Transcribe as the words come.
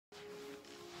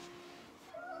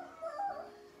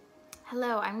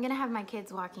Hello, I'm gonna have my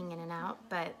kids walking in and out,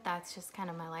 but that's just kind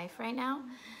of my life right now.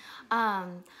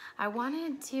 I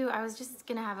was just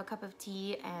gonna have a cup of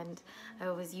tea and I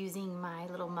was using my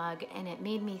little mug and it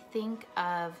made me think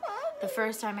of the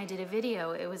first time I did a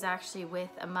video. It was actually with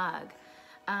a mug.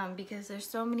 Because there's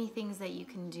so many things that you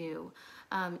can do.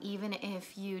 Even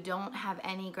if you don't have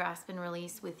any grasp and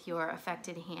release with your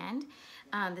affected hand,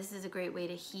 this is a great way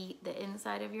to heat the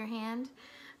inside of your hand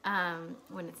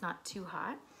when it's not too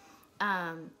hot.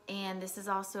 And this is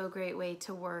also a great way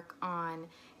to work on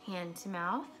hand to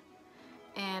mouth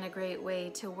and a great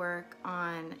way to work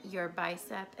on your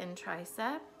bicep and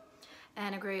tricep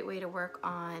and a great way to work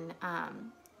on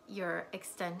your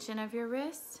extension of your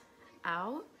wrist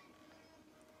out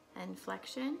and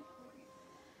flexion.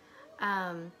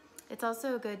 It's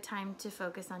also a good time to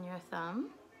focus on your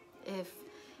thumb if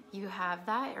you have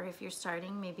that, or if you're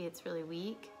starting, maybe it's really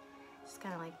weak, just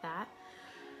kind of like that.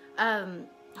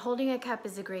 Holding a cup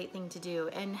is a great thing to do,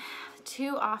 and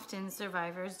too often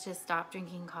survivors just stop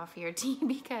drinking coffee or tea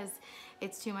because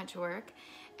it's too much work,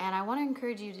 and I want to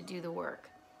encourage you to do the work.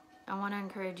 I want to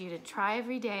encourage you to try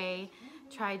every day,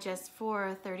 try just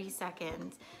for 30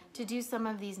 seconds to do some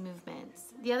of these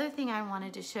movements. The other thing I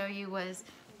wanted to show you was,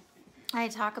 I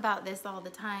talk about this all the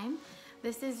time.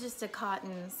 This is just a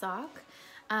cotton sock,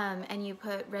 and you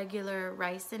put regular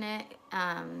rice in it.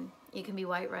 It can be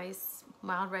white rice,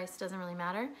 mild rice, doesn't really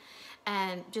matter.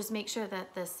 And just make sure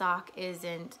that the sock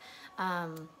isn't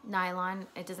nylon,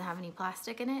 it doesn't have any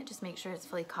plastic in it, just make sure it's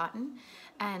fully cotton.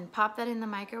 And pop that in the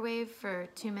microwave for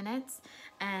 2 minutes,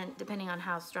 and depending on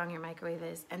how strong your microwave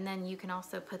is. And then you can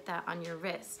also put that on your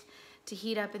wrist to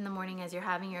heat up in the morning as you're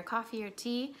having your coffee or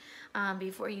tea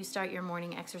before you start your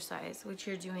morning exercise, which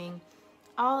you're doing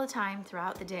all the time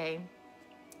throughout the day,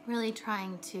 really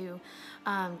trying to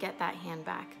get that hand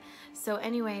back. So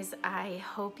anyways, I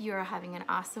hope you're having an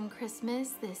awesome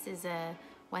Christmas. This is a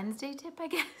Wednesday tip, I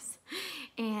guess.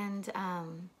 And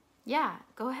yeah,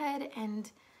 go ahead and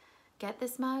get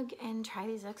this mug and try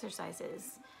these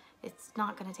exercises. It's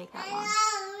not gonna take that long.